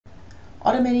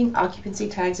Automating occupancy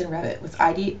tags in Revit with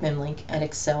Ideate BIMLink and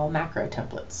Excel macro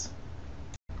templates.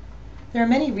 There are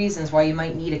many reasons why you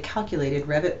might need a calculated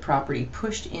Revit property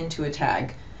pushed into a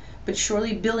tag, but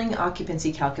surely building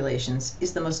occupancy calculations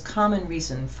is the most common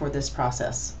reason for this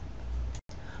process.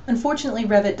 Unfortunately,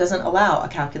 Revit doesn't allow a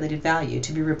calculated value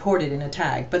to be reported in a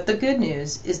tag, but the good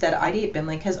news is that Ideate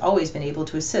BIMLink has always been able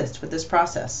to assist with this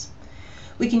process.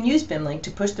 We can use BIMLink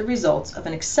to push the results of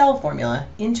an Excel formula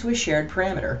into a shared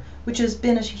parameter, which has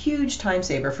been a huge time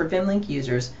saver for BIMLink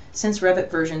users since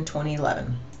Revit version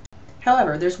 2011.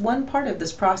 However, there's one part of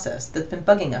this process that's been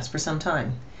bugging us for some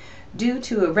time. Due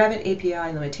to a Revit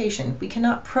API limitation, we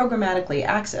cannot programmatically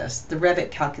access the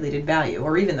Revit calculated value,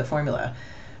 or even the formula,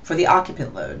 for the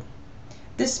occupant load.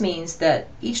 This means that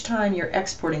each time you're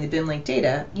exporting the BIMLink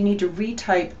data, you need to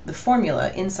retype the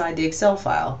formula inside the Excel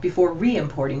file before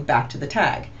re-importing back to the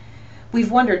tag. We've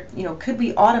wondered, could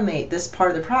we automate this part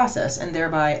of the process and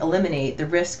thereby eliminate the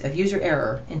risk of user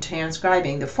error in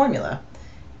transcribing the formula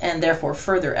and therefore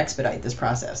further expedite this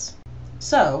process?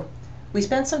 So, we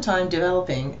spent some time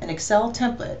developing an Excel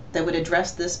template that would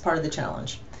address this part of the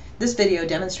challenge. This video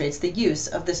demonstrates the use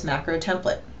of this macro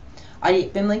template.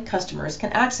 Ideate BIMLink customers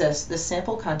can access this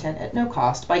sample content at no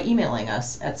cost by emailing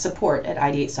us at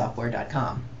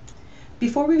support@ideatesoftware.com.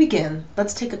 Before we begin,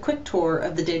 let's take a quick tour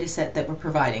of the dataset that we're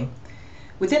providing.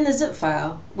 Within the zip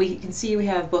file, we can see we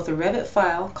have both a Revit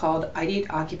file called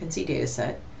Ideate Occupancy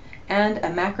Dataset and a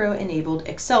macro-enabled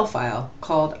Excel file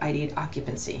called Ideate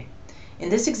Occupancy. In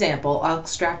this example, I'll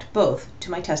extract both to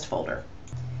my test folder.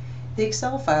 The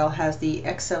Excel file has the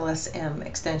XLSM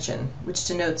extension, which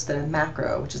denotes that a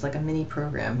macro, which is like a mini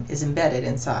program, is embedded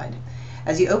inside.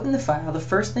 As you open the file, the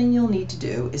first thing you'll need to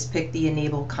do is pick the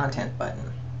Enable Content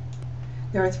button.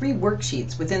 There are 3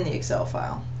 worksheets within the Excel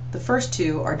file. The first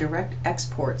 2 are direct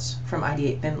exports from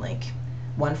Ideate BIMLink,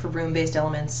 one for room-based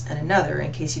elements and another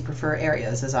in case you prefer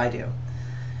areas as I do.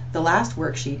 The last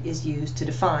worksheet is used to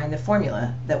define the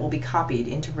formula that will be copied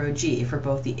into row G for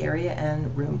both the area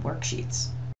and room worksheets.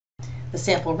 The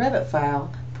sample Revit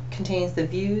file contains the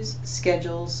views,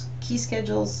 schedules, key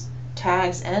schedules,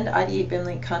 tags, and Ideate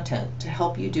BIMLink content to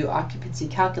help you do occupancy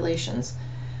calculations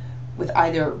with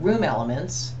either room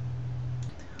elements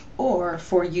or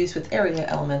for use with area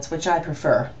elements, which I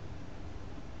prefer.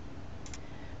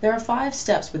 There are 5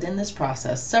 steps within this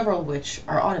process, several of which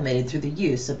are automated through the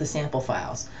use of the sample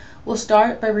files. We'll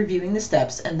start by reviewing the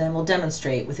steps and then we'll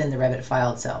demonstrate within the Revit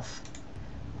file itself.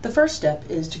 The first step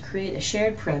is to create a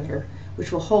shared parameter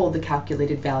which will hold the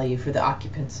calculated value for the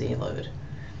occupancy load.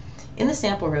 In the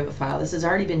sample Revit file, this has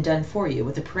already been done for you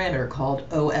with a parameter called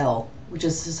OL, which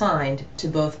is assigned to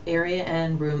both area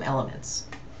and room elements.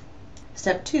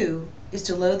 Step 2 is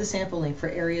to load the sample link for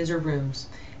areas or rooms.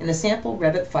 In the sample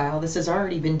Revit file, this has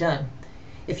already been done.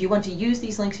 If you want to use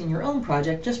these links in your own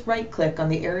project, just right-click on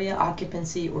the area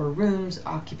occupancy or rooms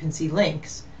occupancy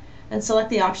links and select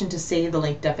the option to save the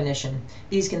link definition.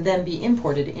 These can then be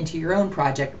imported into your own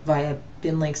project via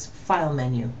BIMLink's File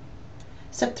menu.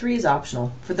 Step 3 is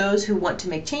optional. For those who want to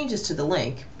make changes to the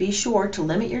link, be sure to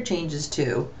limit your changes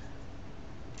to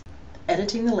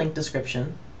editing the link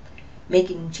description,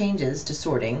 making changes to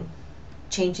sorting,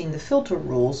 changing the filter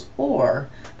rules, or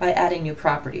by adding new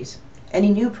properties. Any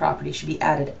new property should be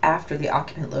added after the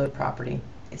occupant load property.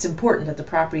 It's important that the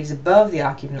properties above the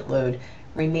occupant load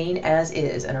remain as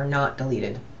is and are not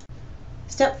deleted.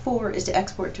 Step 4 is to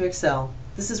export to Excel.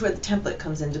 This is where the template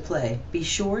comes into play. Be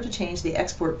sure to change the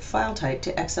export file type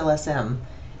to XLSM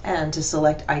and to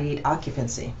select Ideate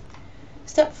Occupancy.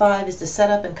 Step 5 is to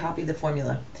set up and copy the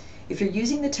formula. If you're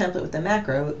using the template with the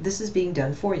macro, this is being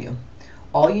done for you.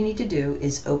 All you need to do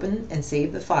is open and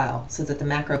save the file so that the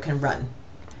macro can run.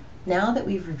 Now that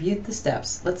we've reviewed the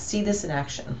steps, let's see this in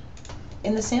action.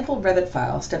 In the sample Revit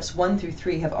file, steps 1 through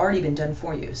 3 have already been done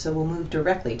for you, so we'll move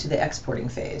directly to the exporting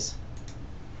phase.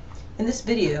 In this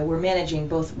video, we're managing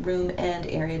both room and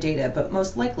area data, but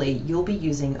most likely you'll be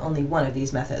using only one of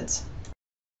these methods.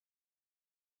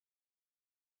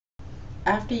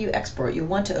 After you export, you'll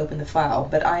want to open the file,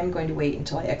 but I'm going to wait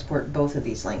until I export both of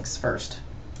these links first.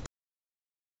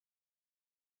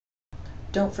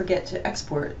 Don't forget to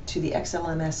export to the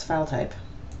XLMS file type.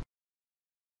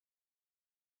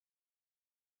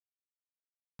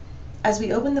 As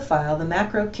we open the file, the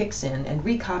macro kicks in and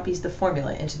recopies the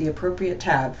formula into the appropriate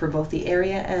tab for both the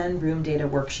area and room data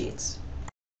worksheets.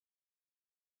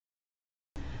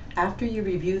 After you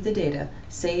review the data,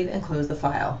 save and close the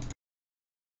file.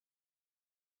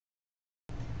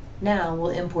 Now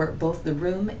we'll import both the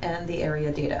room and the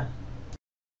area data.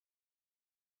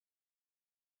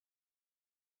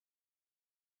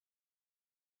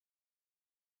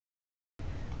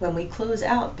 When we close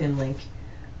out BIMLink,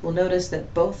 we'll notice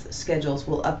that both schedules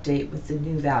will update with the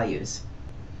new values.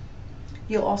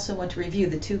 You'll also want to review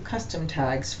the 2 custom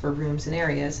tags for rooms and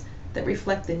areas that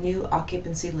reflect the new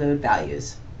occupancy load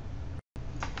values.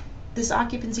 This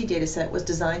occupancy dataset was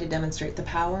designed to demonstrate the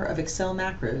power of Excel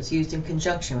macros used in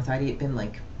conjunction with Ideate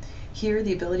BIMLink. Here,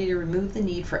 the ability to remove the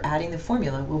need for adding the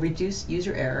formula will reduce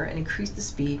user error and increase the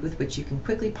speed with which you can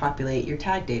quickly populate your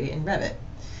tag data in Revit.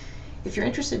 If you're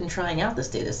interested in trying out this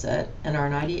dataset and are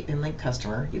an Ideate BIMLink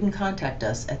customer, you can contact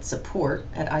us at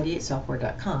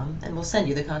support@ideatesoftware.com and we'll send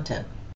you the content.